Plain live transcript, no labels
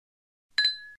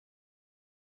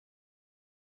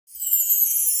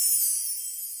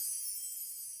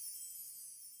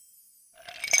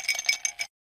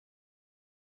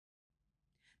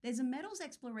There's a metals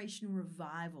exploration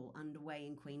revival underway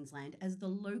in Queensland as the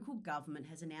local government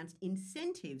has announced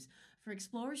incentives for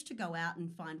explorers to go out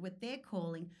and find what they're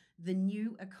calling the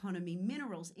new economy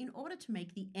minerals in order to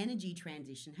make the energy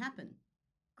transition happen.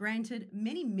 Granted,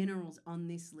 many minerals on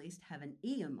this list have an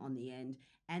 "eum" on the end,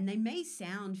 and they may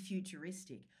sound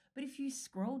futuristic, but if you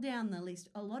scroll down the list,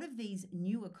 a lot of these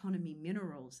new economy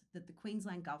minerals that the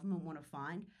Queensland government want to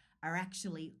find are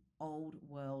actually old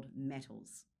world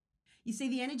metals. You see,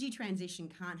 the energy transition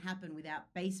can't happen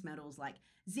without base metals like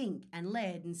zinc and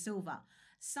lead and silver,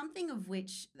 something of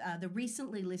which the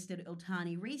recently listed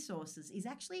Iltani Resources is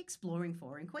actually exploring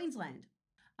for in Queensland.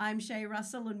 I'm Shay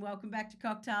Russell and welcome back to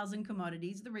Cocktails and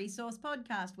Commodities, the resource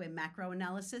podcast where macro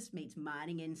analysis meets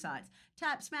mining insights.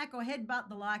 Tap, smack or headbutt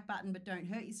the like button, but don't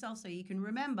hurt yourself, so you can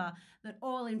remember that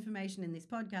all information in this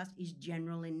podcast is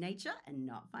general in nature and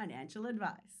not financial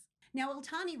advice. Now,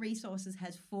 Iltani Resources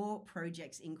has 4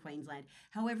 projects in Queensland.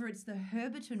 However, it's the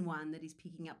Herberton one that is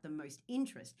picking up the most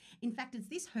interest. In fact, it's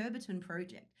this Herberton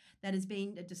project that has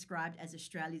been described as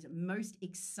Australia's most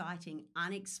exciting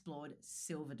unexplored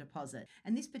silver deposit.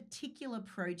 And this particular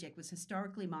project was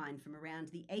historically mined from around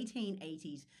the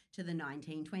 1880s to the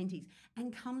 1920s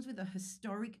and comes with a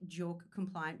historic JORC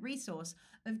compliant resource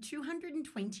of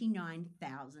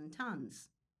 229,000 tonnes.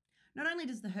 Not only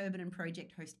does the Herberton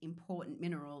project host important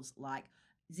minerals like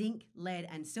zinc, lead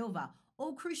and silver,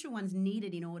 all crucial ones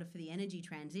needed in order for the energy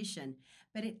transition,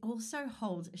 but it also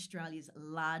holds Australia's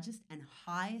largest and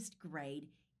highest grade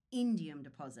indium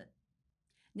deposit.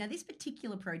 Now, this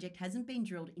particular project hasn't been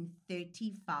drilled in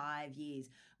 35 years,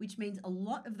 which means a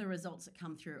lot of the results that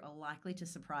come through are likely to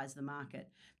surprise the market.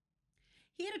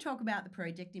 Here to talk about the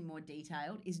project in more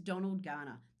detail is Donald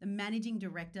Garner, the Managing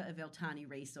Director of Iltani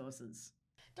Resources.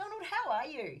 Donald, how are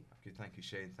you? Good, thank you,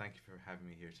 Shane. Thank you for having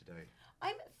me here today.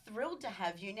 I'm thrilled to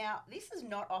have you. Now, this is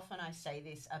not often I say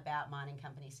this about mining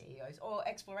company CEOs or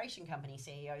exploration company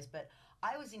CEOs, but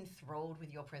I was enthralled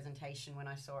with your presentation when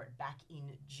I saw it back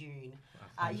in June.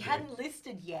 You hadn't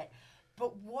listed yet,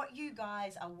 but what you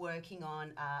guys are working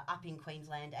on up in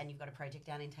Queensland, and you've got a project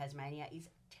down in Tasmania, is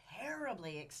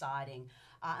terribly exciting.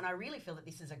 And I really feel that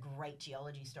this is a great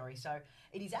geology story. So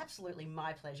it is absolutely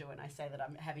my pleasure when I say that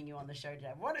I'm having you on the show today.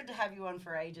 I've wanted to have you on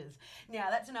for ages.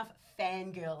 Now, that's enough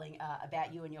fangirling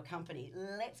about you and your company.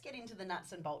 Let's get into the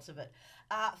nuts and bolts of it.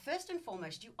 First and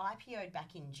foremost, you IPO'd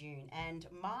back in June, and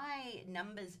my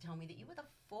numbers tell me that you were the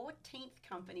 14th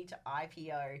company to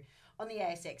IPO on the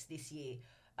ASX this year.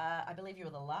 I believe you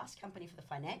were the last company for the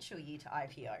financial year to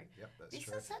IPO. Yep, that's true.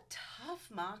 true. This is a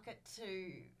tough market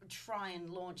to try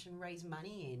and launch and raise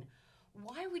money in.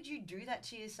 Why would you do that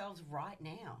to yourselves right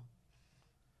now?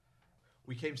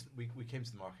 We came to the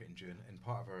market in June, and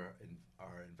part of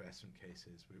our investment case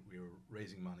is we were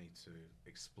raising money to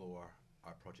explore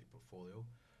our project portfolio,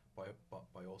 but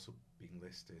by also being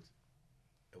listed.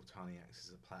 Iltani acts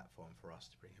as a platform for us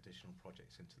to bring additional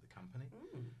projects into the company.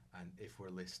 And if we're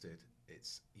listed,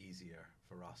 it's easier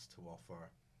for us to offer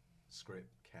scrip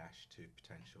cash to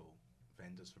potential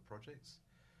vendors for projects,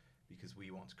 because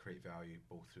we want to create value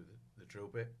both through the drill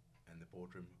bit and the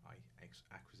boardroom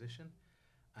acquisition.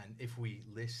 And if we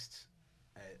list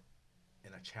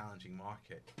in a challenging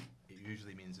market, it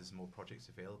usually means there's more projects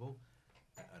available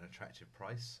at an attractive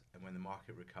price, and when the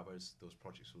market recovers, those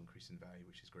projects will increase in value,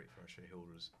 which is great for our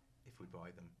shareholders if we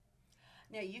buy them.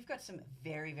 Now, you've got some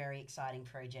very, very exciting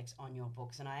projects on your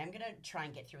books, and I am going to try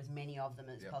and get through as many of them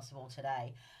as possible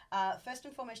today. First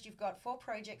and foremost, you've got 4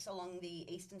 projects along the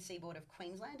eastern seaboard of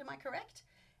Queensland, am I correct?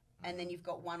 And then you've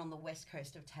got one on the west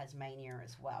coast of Tasmania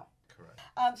as well. Correct.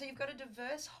 So you've got a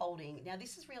diverse holding. Now,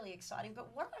 this is really exciting,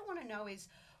 but what I want to know is,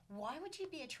 why would you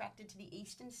be attracted to the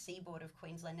eastern seaboard of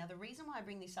Queensland? Now, the reason why I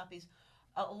bring this up is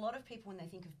a lot of people, when they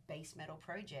think of base metal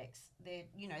projects, they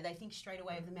think straight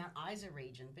away of the Mount Isa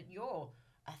region, but you're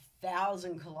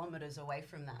 1,000 kilometres away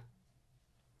from that.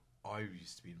 I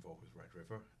used to be involved with Red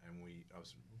River, and I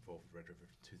was involved with Red River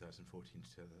from 2014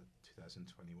 to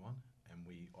 2021, and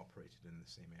we operated in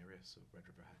the same area. So Red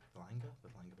River had the Langa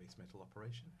base metal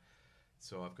operation.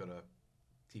 So I've got a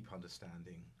deep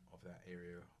understanding of that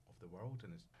area of the world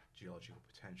and its geological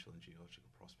potential and geological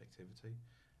prospectivity.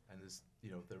 And there's,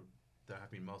 there have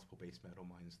been multiple base metal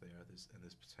mines there, there's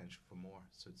potential for more.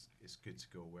 So it's good to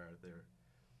go where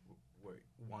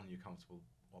one, you're comfortable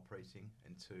operating,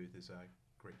 and 2, there's a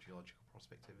great geological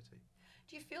prospectivity.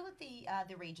 Do you feel that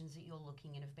the regions that you're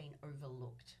looking at have been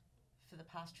overlooked for the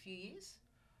past few years?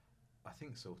 I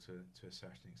think so, to a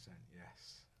certain extent,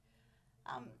 yes.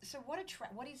 So what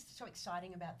is so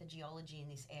exciting about the geology in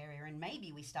this area? And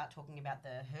maybe we start talking about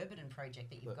the Herberton project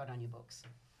that you've got on your books.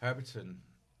 Herberton,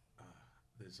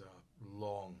 there's a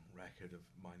long record of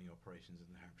mining operations in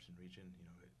the Herberton region. You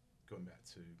know, going back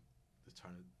to the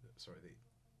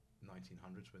the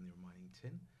 1900s when they were mining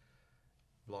tin.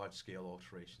 Large-scale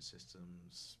alteration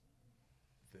systems.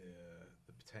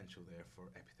 The potential there for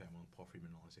epithermal and porphyry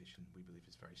mineralization, we believe,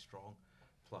 is very strong.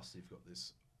 Plus, they've got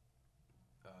this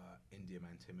indium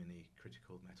antimony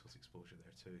critical metals exposure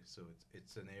there too. So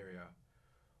it's an area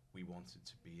we wanted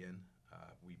to be in.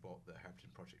 We bought the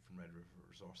Herberton project from Red River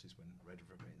Resources when Red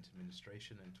River went into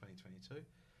administration in 2022.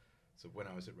 So when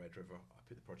I was at Red River, I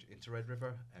put the project into Red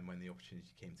River, and when the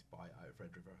opportunity came to buy it out of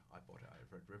Red River, I bought it out of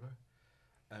Red River.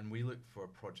 And we look for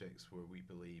projects where we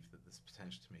believe that there's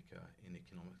potential to make an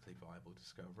economically viable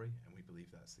discovery, and we believe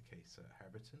that's the case at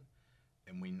Herberton.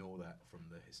 And we know that from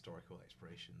the historical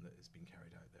exploration that has been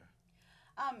carried out there.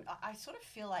 I sort of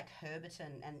feel like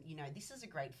Herberton, and you know, this is a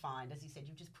great find. As you said,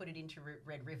 you've just put it into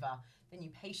Red River, then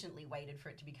you patiently waited for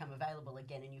it to become available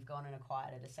again, and you've gone and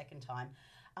acquired it a second time.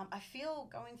 I feel,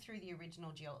 going through the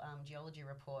original geology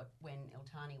report when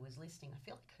Iltani was listing, I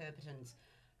feel like Herberton's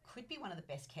could be one of the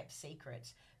best kept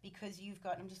secrets, because you've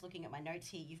got, I'm just looking at my notes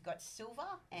here, you've got silver,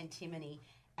 antimony,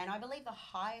 and I believe the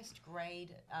highest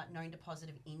grade known deposit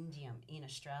of indium in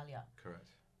Australia. Correct.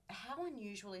 How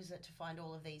unusual is it to find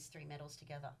all of these three metals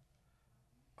together?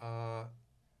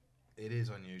 It is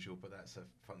unusual, but that's a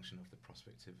function of the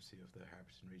prospectivity of the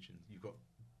Herberton region. You've got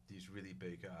these really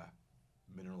big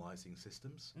mineralizing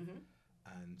systems,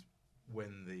 and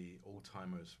when the old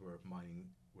timers were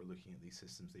looking at these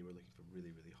systems, they were looking for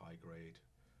really, really high grade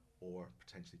ore,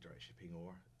 potentially direct shipping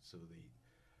ore. So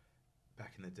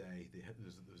back in the day, there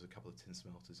was a couple of tin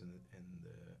smelters in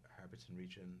the Herberton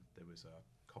region. There was a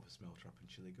copper smelter up in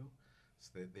Chiligo.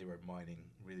 So they were mining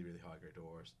really, really high grade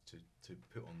ores to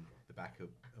put on the back of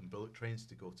bullet trains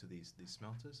to go to these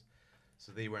smelters.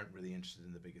 So they weren't really interested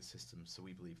in the bigger systems. So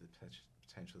we believe the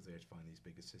potential is there to find these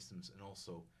bigger systems and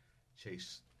also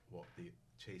chase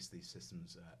these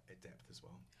systems at depth as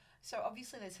well. So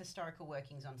obviously there's historical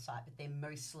workings on site, but they're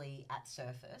mostly at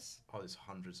surface. Oh, there's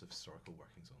hundreds of historical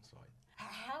workings on site.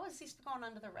 How has this gone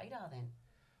under the radar then?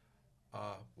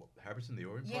 Herberton, the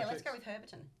Oran project? Yeah, let's go with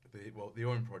Herberton. The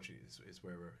Oran project is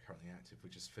where we're currently active. We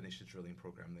just finished a drilling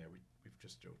program there. We've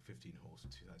just drilled 15 holes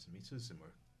at 2,000 metres, and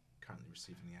we're currently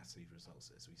receiving the assay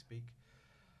results as we speak.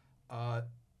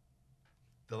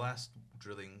 The last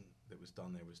drilling that was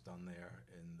done there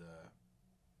in the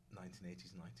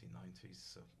 1980s,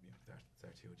 1990s, so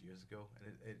 30 odd years ago,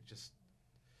 and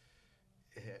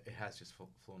it has just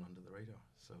flown under the radar.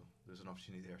 So there's an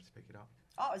opportunity there to pick it up.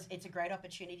 Oh, it's a great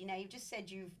opportunity. Now, you've just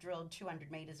said you've drilled 200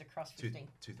 metres across 15...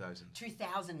 2,000.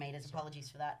 2,000 metres, apologies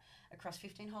for that, across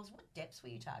 15 holes. What depths were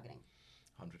you targeting?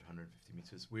 100, 150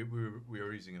 metres. We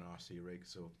were using an RC rig,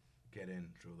 so get in,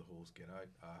 drill the holes, get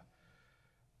out.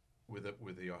 With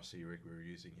the RC rig we were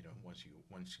using, once you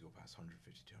go past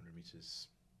 150, 200 metres,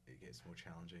 it gets more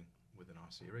challenging with an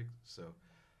RC rig. So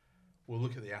we'll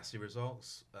look at the assay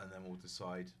results, and then we'll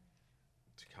decide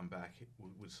to come back.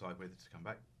 We'll decide whether to come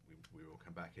back. We will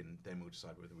come back, and then we'll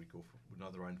decide whether we go for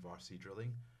another round of RC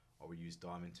drilling or we use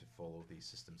diamond to follow these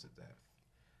systems at depth.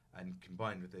 And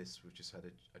combined with this, we've just had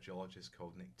a geologist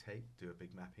called Nick Tate do a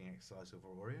big mapping exercise over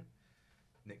Orion.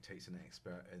 Nick Tate's an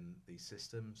expert in these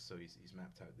systems, so he's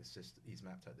mapped out he's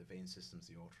mapped out the vein systems,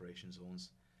 the alteration zones,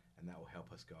 and that will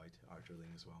help us guide our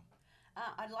drilling as well.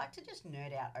 I'd like to just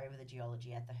nerd out over the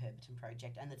geology at the Herberton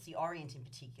project, and it's the Orient in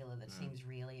particular that seems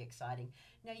really exciting.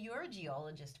 Now, you're a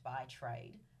geologist by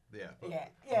trade. Yeah.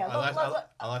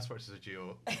 I last worked as a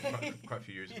geo quite a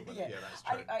few years ago, but yeah that's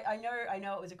true. I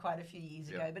know it was quite a few years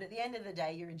ago, but at the end of the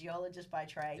day, you're a geologist by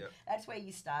trade. Yep. That's where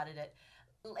you started it.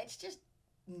 Let's just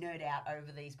nerd out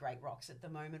over these great rocks at the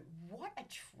moment. What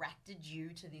attracted you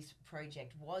to this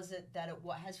project? Was it that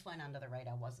what has flown under the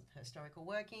radar? Was it the historical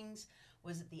workings?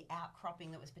 Was it the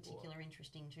outcropping that was particularly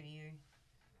interesting to you?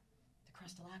 The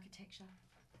crustal architecture?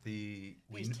 Be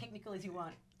as technical as you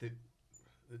want.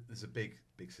 There's a big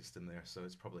system there, so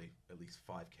it's probably at least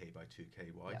 5K by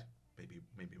 2K wide,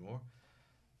 maybe more.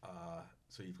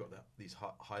 So you've got these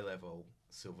high level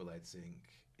silver, lead, zinc,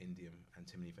 indium,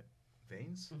 antimony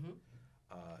veins. Mm-hmm.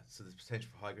 So there's potential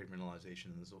for high grade mineralization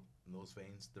in those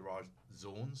veins. There are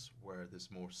zones where there's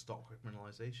more stockwork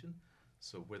mineralization.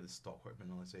 So where there's stockwork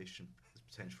mineralization, there's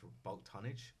potential for bulk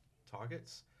tonnage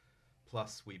targets.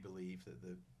 Plus, we believe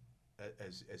that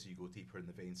as you go deeper in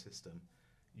the vein system,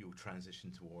 you'll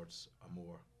transition towards a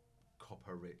more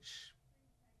copper-rich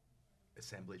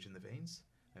assemblage in the veins,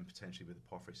 and potentially with the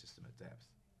porphyry system at depth.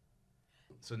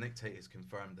 So Nick Tate has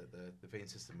confirmed that the vein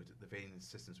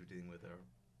systems we're dealing with are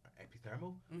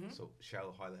epithermal, so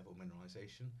shallow, high-level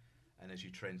mineralization, and as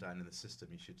you trend down in the system,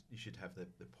 you should have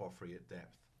the porphyry at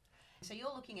depth. So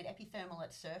you're looking at epithermal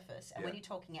at surface, and when you're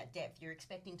talking at depth, you're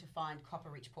expecting to find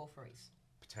copper-rich porphyries.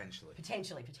 Potentially,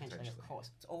 of course.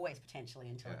 It's always potentially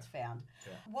until it's found.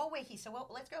 Yeah. While we're here,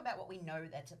 let's go about what we know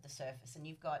that's at the surface. And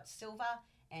you've got silver,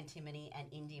 antimony,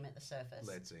 and indium at the surface.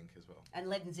 Lead, zinc as well. And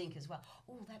lead and zinc as well.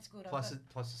 Oh, that's good. Plus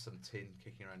some tin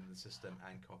kicking around in the system,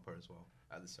 and copper as well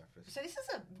at the surface. So this is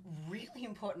a really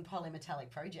important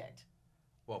polymetallic project.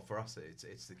 Well, for us,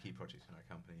 it's the key project in our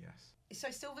company, yes.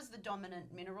 So silver's the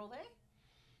dominant mineral there?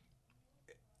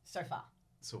 So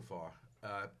far.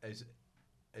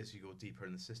 As you go deeper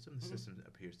in the system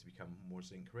appears to become more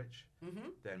zinc rich.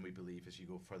 Then we believe as you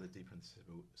go further deeper in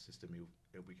the system,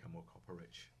 it'll become more copper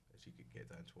rich as you get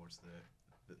down towards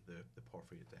the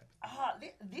porphyry at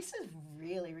depth. This is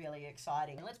really, really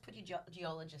exciting. Let's put your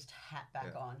geologist hat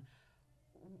back on.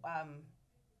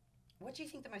 What do you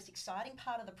think the most exciting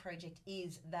part of the project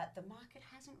is that the market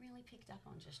hasn't really picked up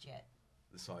on just yet?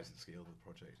 The size and scale of the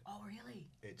project. Oh, really?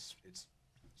 It's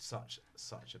such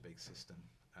a big system,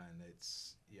 and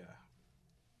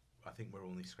I think we're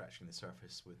only scratching the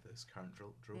surface with this current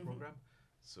drill program.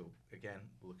 So again,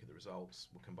 we'll look at the results.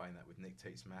 We'll combine that with Nick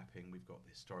Tate's mapping. We've got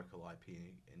the historical IP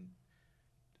in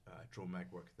drone mag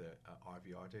work that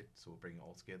RVR did. So we'll bring it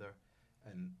all together,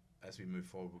 and as we move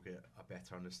forward, we'll get a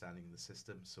better understanding of the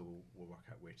system. So we'll work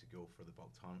out where to go for the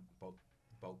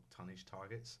bulk tonnage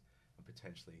targets, and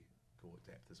potentially go at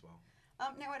depth as well.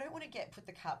 Now, I don't want to put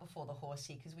the cart before the horse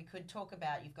here, because we could talk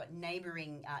about, you've got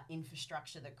neighbouring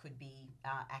infrastructure that could be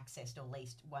accessed or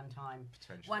leased one time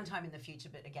in the future.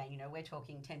 But again, we're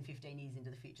talking 10, 15 years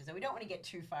into the future. So we don't want to get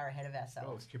too far ahead of ourselves.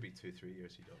 Well, it could be 2-3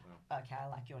 years, you don't know. Okay, I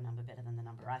like your number better than the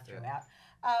number I threw out.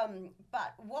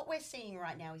 But what we're seeing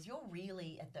right now is you're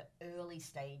really at the early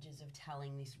stages of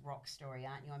telling this rock story,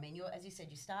 aren't you? I mean, as you said,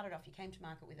 you came to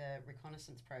market with a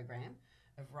reconnaissance program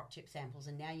of rock chip samples,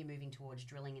 and now you're moving towards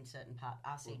drilling in certain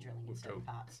parts, drilling in certain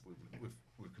parts.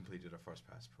 We've completed our first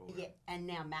pass program. Yeah, and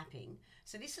now mapping.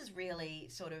 So this is really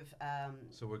sort of.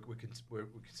 So we're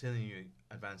continuing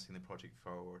advancing the project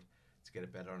forward to get a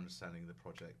better understanding of the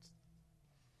project,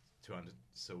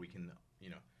 so we can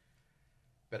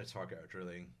better target our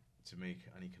drilling to make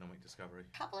an economic discovery.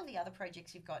 A couple of the other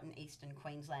projects you've got in eastern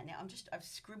Queensland. Now, I've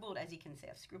scribbled, as you can see,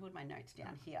 I've scribbled my notes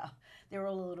down here. They're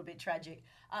all a little bit tragic.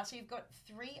 So you've got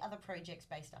 3 other projects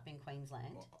based up in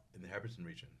Queensland. In the Herberton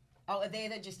region. Oh,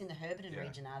 they're just in the Herberton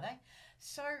region, are they?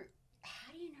 So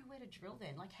how do you know where to drill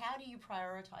then? Like, how do you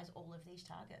prioritise all of these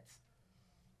targets?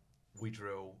 We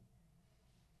drill.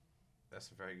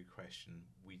 That's a very good question.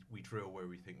 We drill where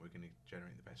we think we're going to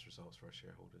generate the best results for our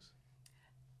shareholders.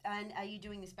 And are you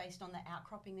doing this based on the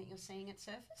outcropping that you're seeing at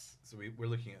surface? So we're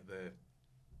looking at the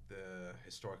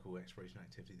historical exploration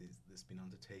activity that's been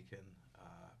undertaken.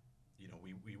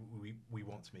 We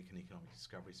want to make an economic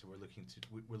discovery, so we're looking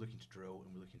to drill,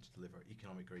 and we're looking to deliver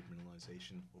economic grade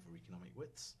mineralization over economic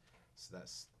widths. So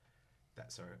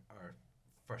that's our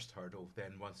first hurdle.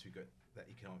 Then once we get that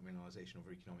economic mineralization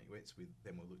over economic widths, we'll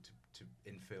look to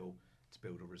infill to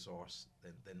build a resource,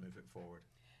 then move it forward.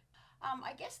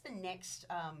 I guess the next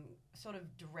sort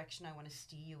of direction I want to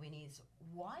steer you in is,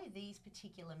 why these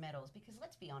particular metals? Because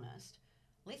let's be honest,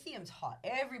 lithium's hot.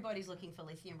 Everybody's looking for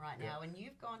lithium right now, and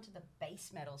you've gone to the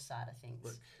base metal side of things.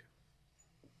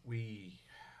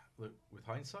 Look, with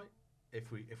hindsight,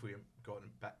 if we got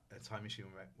a time machine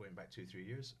and went back 2-3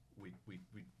 years, we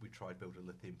tried to build a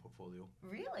lithium portfolio.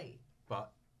 Really?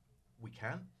 But we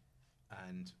can,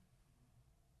 and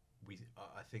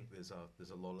I think there's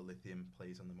a lot of lithium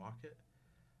plays on the market.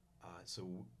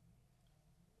 So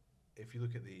if you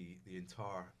look at the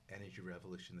entire energy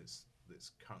revolution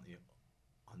that's currently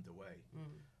underway,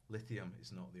 lithium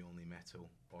is not the only metal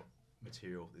or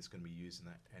material that's going to be used in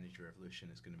that energy revolution.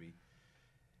 It's going to be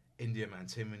indium,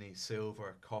 antimony,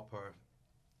 silver, copper,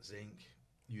 zinc,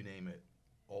 you name it.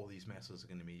 All these metals are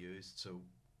going to be used. So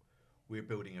we're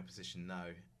building a position now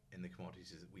in the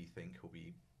commodities that we think will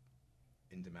be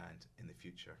in demand in the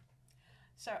future.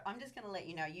 So I'm just going to let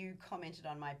you know, you commented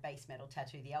on my base metal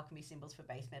tattoo, the alchemy symbols for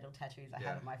base metal tattoos I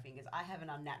have on my fingers. I have an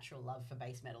unnatural love for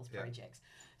base metals projects.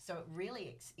 So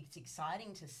really it's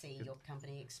exciting to see your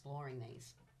company exploring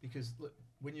these. Because look,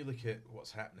 when you look at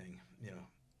what's happening,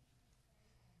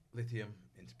 lithium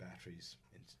into batteries,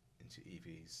 into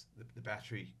EVs, the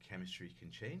battery chemistry can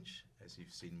change, as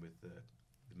you've seen with the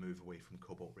move away from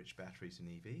cobalt-rich batteries in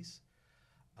EVs.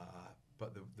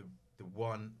 But the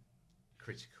one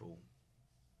critical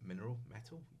mineral,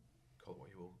 metal, call it what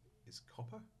you will, is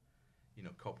copper.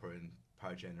 Copper in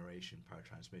power generation, power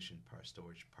transmission, power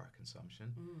storage, power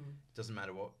consumption. It doesn't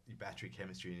matter what your battery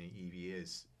chemistry in an EV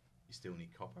is, you still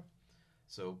need copper.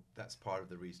 So that's part of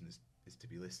the reason is to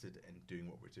be listed, and doing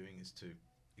what we're doing is to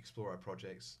explore our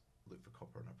projects, look for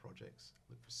copper in our projects,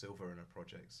 look for silver in our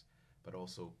projects, but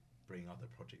also bring other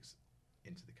projects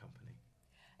into the company.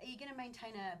 Are you going to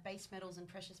maintain a base metals and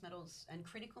precious metals and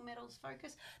critical metals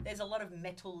focus? There's a lot of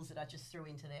metals that I just threw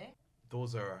into there.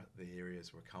 Those are the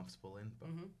areas we're comfortable in, but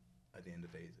Mm-hmm. at the end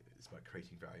of the day, it's about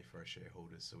creating value for our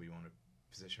shareholders. So we want to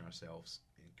position ourselves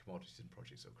in commodities and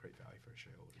projects that will create value for our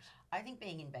shareholders. I think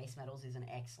being in base metals is an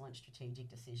excellent strategic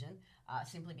decision,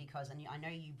 simply because, and I know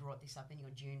you brought this up in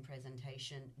your June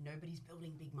presentation, nobody's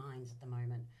building big mines at the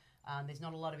moment. There's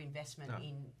not a lot of investment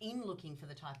in looking for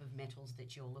the type of metals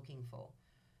that you're looking for.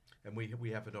 And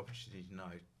we have an opportunity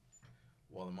now,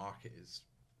 while the market is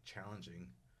challenging,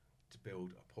 to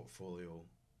build a portfolio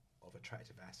of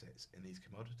attractive assets in these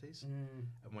commodities.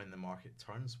 And when the market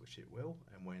turns, which it will,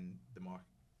 and when the market,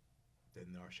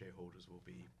 then our shareholders will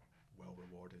be well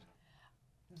rewarded.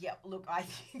 Yeah, look, I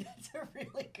think that's a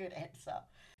really good answer.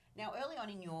 Now, early on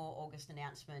in your August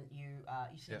announcement, you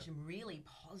said some really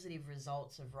positive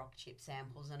results of rock chip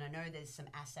samples, and I know there's some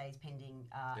assays pending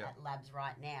at labs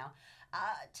right now.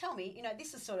 Tell me,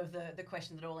 this is sort of the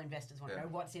question that all investors want to know,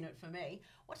 what's in it for me?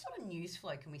 What sort of news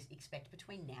flow can we expect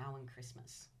between now and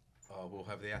Christmas? We'll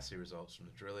have the assay results from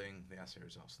the drilling, the assay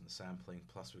results from the sampling,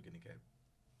 plus we're going to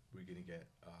get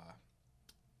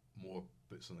more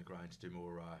boots on the ground to do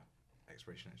more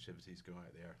exploration activities, going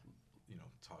out there,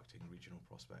 targeting regional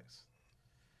prospects.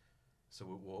 So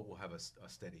we'll have a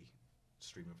steady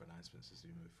stream of announcements as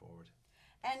we move forward.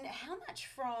 And how much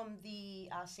from the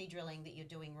RC drilling that you're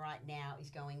doing right now is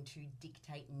going to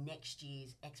dictate next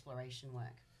year's exploration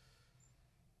work?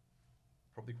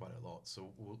 Probably quite a lot.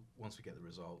 So once we get the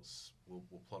results, we'll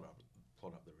plot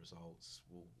up the results.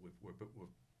 We're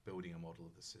building a model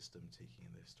of the system, taking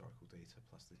in the historical data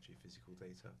plus the geophysical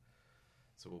data.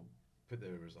 So we'll put the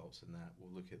results in that.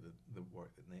 We'll look at the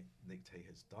work that Nick Tay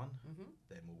has done.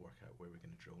 Then we'll work out where we're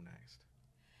going to drill next.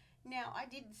 Now, I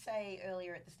did say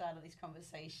earlier at the start of this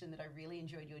conversation that I really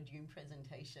enjoyed your June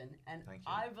presentation, and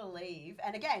I believe,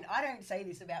 and again, I don't say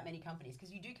this about many companies,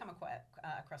 because you do come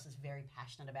across as very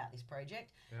passionate about this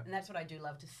project, and that's what I do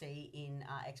love to see in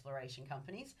exploration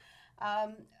companies.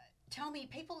 Tell me,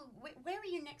 people, where are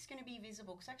you next going to be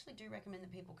visible? Because I actually do recommend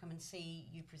that people come and see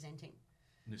you presenting.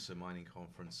 Noosa Mining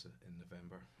Conference in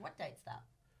November. What date's that?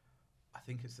 I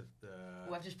think it's the...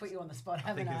 Well, I've just put you on the spot,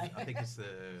 haven't I? I think it's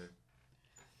the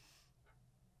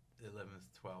 11th,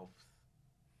 12th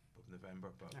of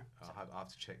November, but I'll have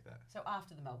to check that. So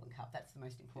after the Melbourne Cup, that's the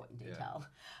most important detail.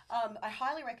 I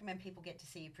highly recommend people get to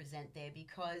see you present there,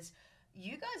 because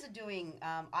you guys are doing,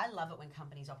 I love it when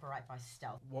companies operate by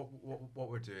stealth. What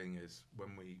we're doing is,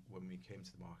 when we came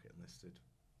to the market and listed,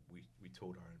 we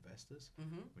told our investors,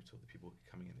 we told the people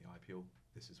coming in the IPO,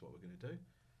 this is what we're going to do,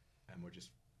 and we're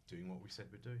just doing what we said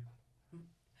we'd do.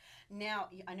 Now,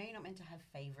 I know you're not meant to have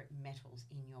favourite metals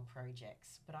in your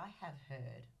projects, but I have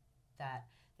heard that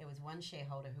there was one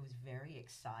shareholder who was very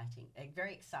excited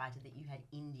that you had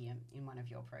indium in one of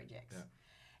your projects. Yeah.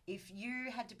 If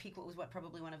you had to pick what was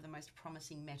probably one of the most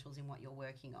promising metals in what you're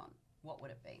working on, what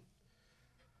would it be?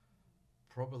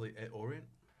 Probably Orient.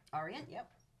 Orient,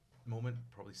 yep. Moment,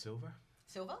 probably silver.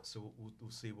 Silver. So we'll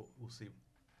see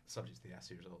subject to the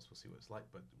assay results. We'll see what it's like,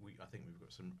 but I think we've got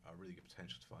a really good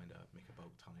potential to make a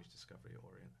bulk tonnage discovery at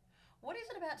Orient. What is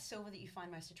it about silver that you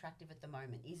find most attractive at the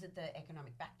moment? Is it the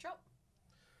economic backdrop?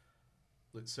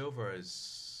 Look, silver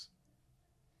is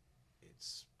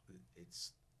the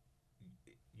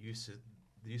use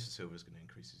of silver is going to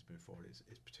increase as we move forward.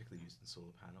 It's particularly used in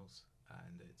solar panels,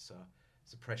 and it's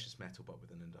a precious metal, but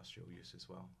with an industrial use as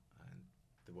well. And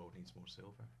the world needs more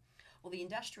silver. Well, the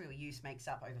industrial use makes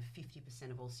up over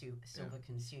 50% of all silver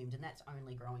consumed, and that's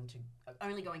only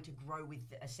going to grow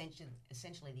with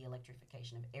essentially the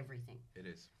electrification of everything. It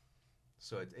is.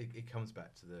 So it comes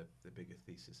back to the bigger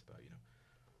thesis about,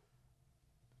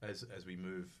 as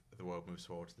the world moves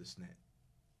forward to this net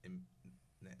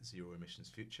zero emissions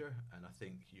future, and I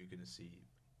think you're going to see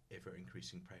ever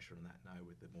increasing pressure on that now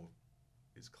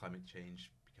as climate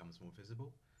change becomes more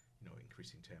visible.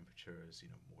 Increasing temperatures,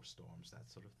 more storms, that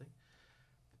sort of thing.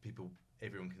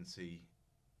 Everyone can see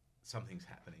something's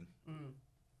happening.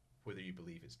 Whether you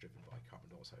believe it's driven by carbon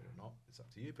dioxide or not, it's up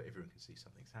to you, but everyone can see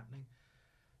something's happening.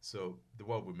 So the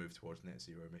world will move towards net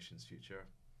zero emissions future,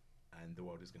 and the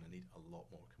world is going to need a lot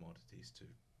more commodities to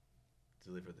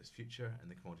deliver this future, and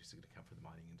the commodities are going to come from the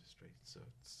mining industry. So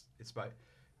it's about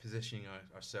positioning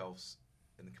ourselves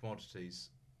in the commodities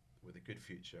with a good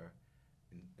future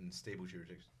in stable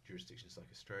jurisdictions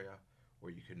like Australia,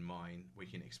 where you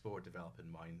can explore, develop, and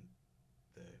mine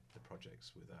the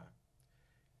projects with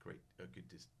a good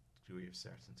degree of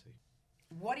certainty.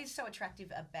 What is so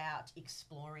attractive about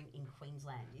exploring in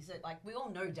Queensland? Is it like, we all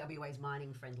know WA's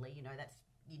mining friendly, you know, that's,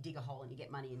 you dig a hole and you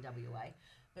get money in WA.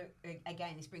 But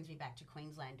again, this brings me back to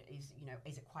Queensland.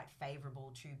 Is it quite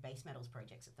favourable to base metals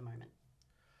projects at the moment?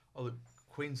 Oh, look,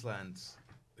 the Queensland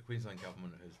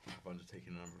government has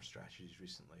undertaken a number of strategies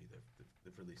recently.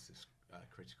 They've released this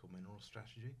critical mineral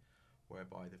strategy,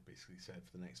 whereby they've basically said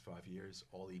for the next 5 years,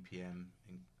 all EPM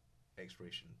in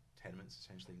exploration tenements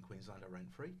essentially in Queensland are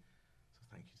rent free. So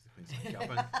thank you to the Queensland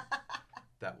government.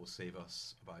 That will save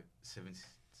us about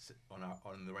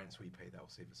on the rents we pay. That will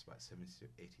save us about $70,000 to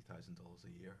 $80,000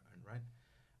 a year in rent.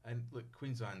 And look,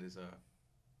 Queensland is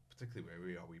particularly where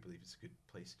we are. We believe it's a good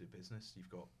place to do business. You've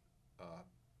got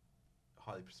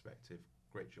highly prospective,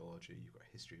 great geology. You've got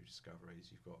a history of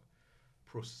discoveries. You've got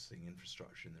processing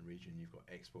infrastructure in the region. You've got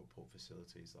export port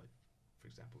facilities like, for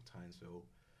example, Townsville.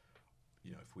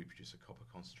 You know, if we produce a copper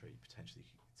concentrate, you potentially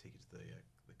take it to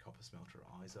the copper smelter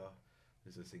at Isa.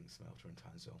 There's a zinc smelter in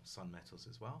Townsville, Sun Metals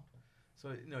as well. So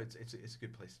it's a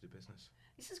good place to do business.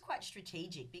 This is quite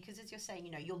strategic because, as you're saying,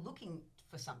 you know, you're looking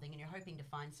for something and you're hoping to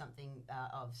find something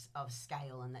of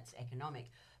scale and that's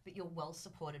economic, but you're well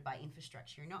supported by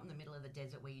infrastructure. You're not in the middle of the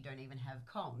desert where you don't even have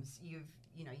comms.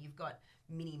 You've got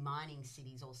mini mining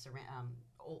cities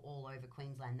all over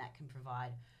Queensland that can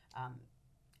provide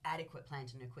adequate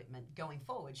plant and equipment going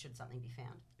forward should something be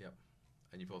found. Yep,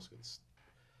 and you've also got this.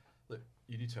 Look,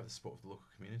 you need to have the support of the local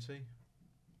community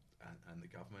and the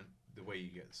government. The way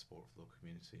you get the support of the local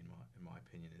community, in my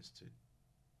opinion, is to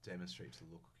demonstrate to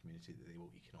the local community that they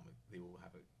will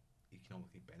have a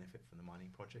economically benefit from the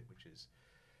mining project, which is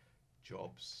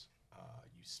jobs.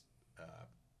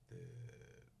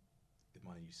 The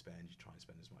money you spend, you try and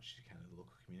spend as much as you can in the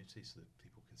local community so that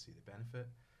people can see the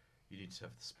benefit. You need to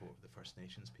have the support of the First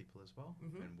Nations people as well,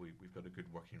 and we've got a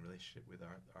good working relationship with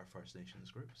our First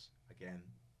Nations groups. Again,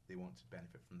 they want to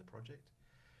benefit from the project.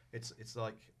 It's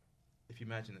like, if you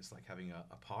imagine it's like having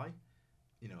a pie,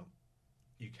 you know,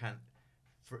 you can't,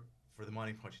 for the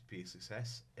mining project to be a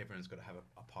success, everyone's got to have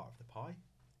a part of the pie.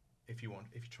 If you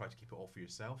try to keep it all for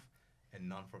yourself and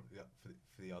none for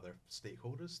the other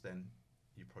stakeholders, then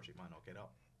your project might not get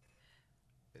up.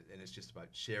 And it's just about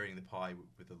sharing the pie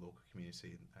with the local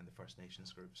community and the First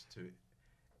Nations groups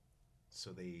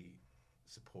so they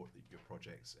support your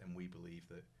projects. And we believe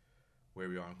that where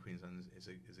we are in Queensland is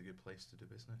a good place to do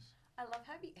business. I love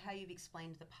how you've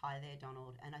explained the pie there,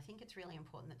 Donald, and I think it's really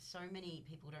important that so many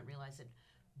people don't realise that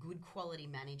good quality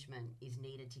management is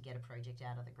needed to get a project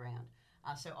out of the ground.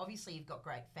 So obviously you've got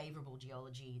great favourable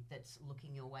geology that's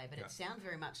looking your way, but it sounds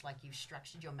very much like you've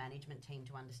structured your management team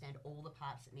to understand all the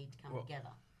parts that need to come together.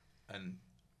 And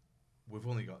we've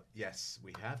only got, yes,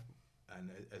 we have, and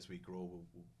as we grow,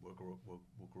 we'll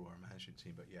grow our management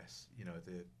team. But yes, you know,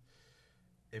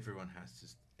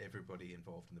 everybody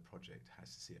involved in the project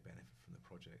has to see a benefit from the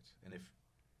project. And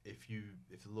if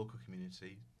the local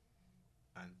community,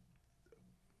 and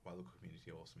by local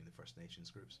community I also mean the First Nations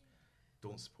groups,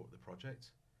 don't support the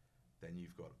project, then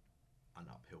you've got an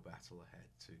uphill battle ahead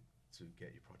to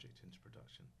get your project into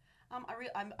production.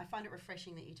 I find it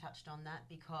refreshing that you touched on that,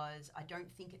 because I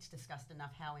don't think it's discussed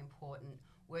enough how important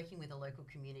working with a local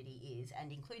community is,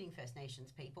 and including First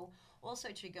Nations people. Also,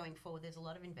 to going forward, there's a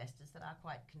lot of investors that are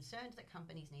quite concerned that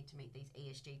companies need to meet these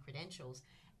ESG credentials,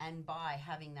 and by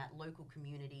having that local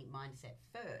community mindset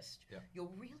first,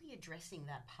 you're really addressing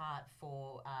that part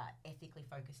for ethically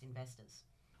focused investors.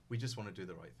 We just want to do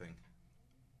the right thing,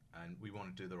 and we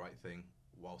want to do the right thing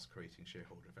whilst creating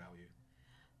shareholder value.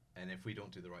 And if we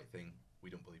don't do the right thing, we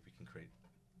don't believe we can create.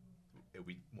 It'll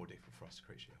be more difficult for us to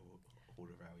create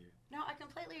shareholder value. No, I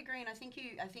completely agree, and I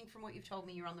think from what you've told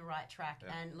me, you're on the right track.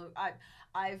 Yeah. And look,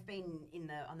 I've been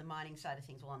on the mining side of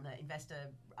things, on the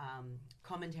investor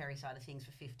commentary side of things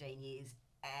for 15 years,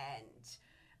 and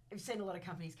I've seen a lot of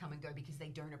companies come and go because they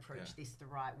don't approach this the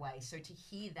right way. So to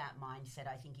hear that mindset,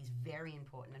 I think, is very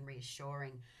important and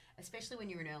reassuring, especially when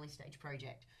you're an early stage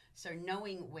project. So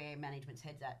knowing where management's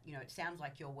head's at, you know, it sounds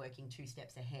like you're working 2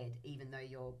 steps ahead, even though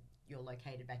you're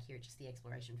located back here at just the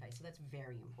exploration phase. So that's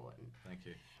very important. Thank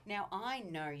you. Now, I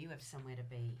know you have somewhere to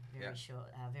be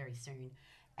very soon.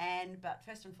 But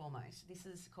first and foremost, this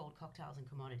is called Cocktails and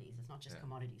Commodities. It's not just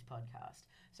Commodities podcast.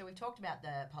 So we've talked about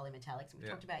the polymetallics, and we've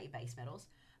talked about your base metals.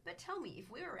 But tell me,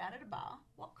 if we were out at a bar,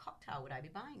 what cocktail would I be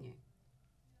buying you?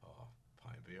 Oh,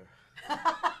 pint of beer.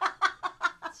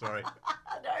 Sorry.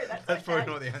 No, that's okay. Probably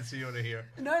not the answer you want to hear.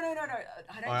 No.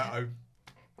 I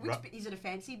don't. Is it a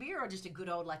fancy beer or just a good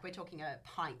old, like, we're talking a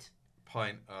pint?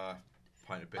 Pint of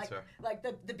bitter. Like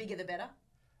the bigger the better?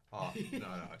 Oh, no.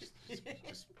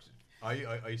 Just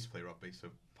I used to play rugby, so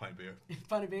pint of beer.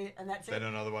 Pint of beer, and that's Then it.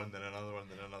 another one, then another one,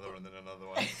 then another one, then another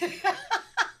one.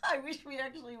 I wish we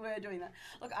actually were doing that.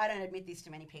 Look, I don't admit this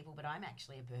to many people, but I'm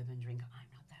actually a bourbon drinker. I'm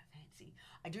not that fancy.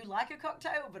 I do like a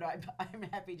cocktail, but I'm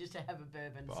happy just to have a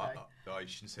bourbon. But So I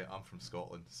shouldn't say I'm from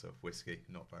Scotland, so whiskey,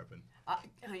 not bourbon.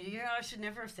 yeah, I should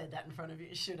never have said that in front of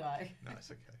you, should I? No,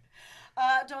 it's okay.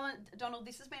 Donald,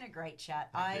 this has been a great chat.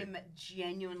 I'm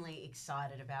genuinely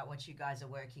excited about what you guys are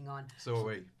working on. So are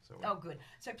we. Oh, good.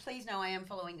 So please know I am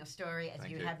following your story. As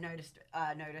Thank you you. have noticed,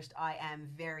 I am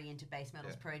very into base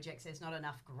metals projects. There's not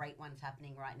enough great ones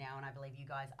happening right now, and I believe you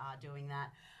guys are doing that.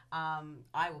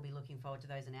 I will be looking forward to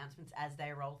those announcements as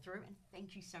they roll through, and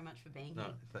thank you so much for being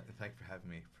here. Thank you for having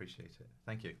me. Appreciate it.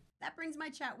 Thank you. That brings my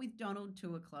chat with Donald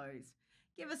to a close.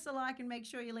 Give us a like and make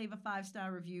sure you leave a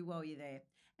 5-star review while you're there.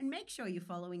 And make sure you're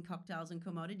following Cocktails and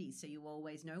Commodities so you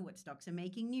always know what stocks are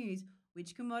making news,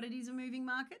 which commodities are moving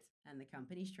markets, and the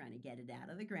companies trying to get it out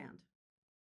of the ground.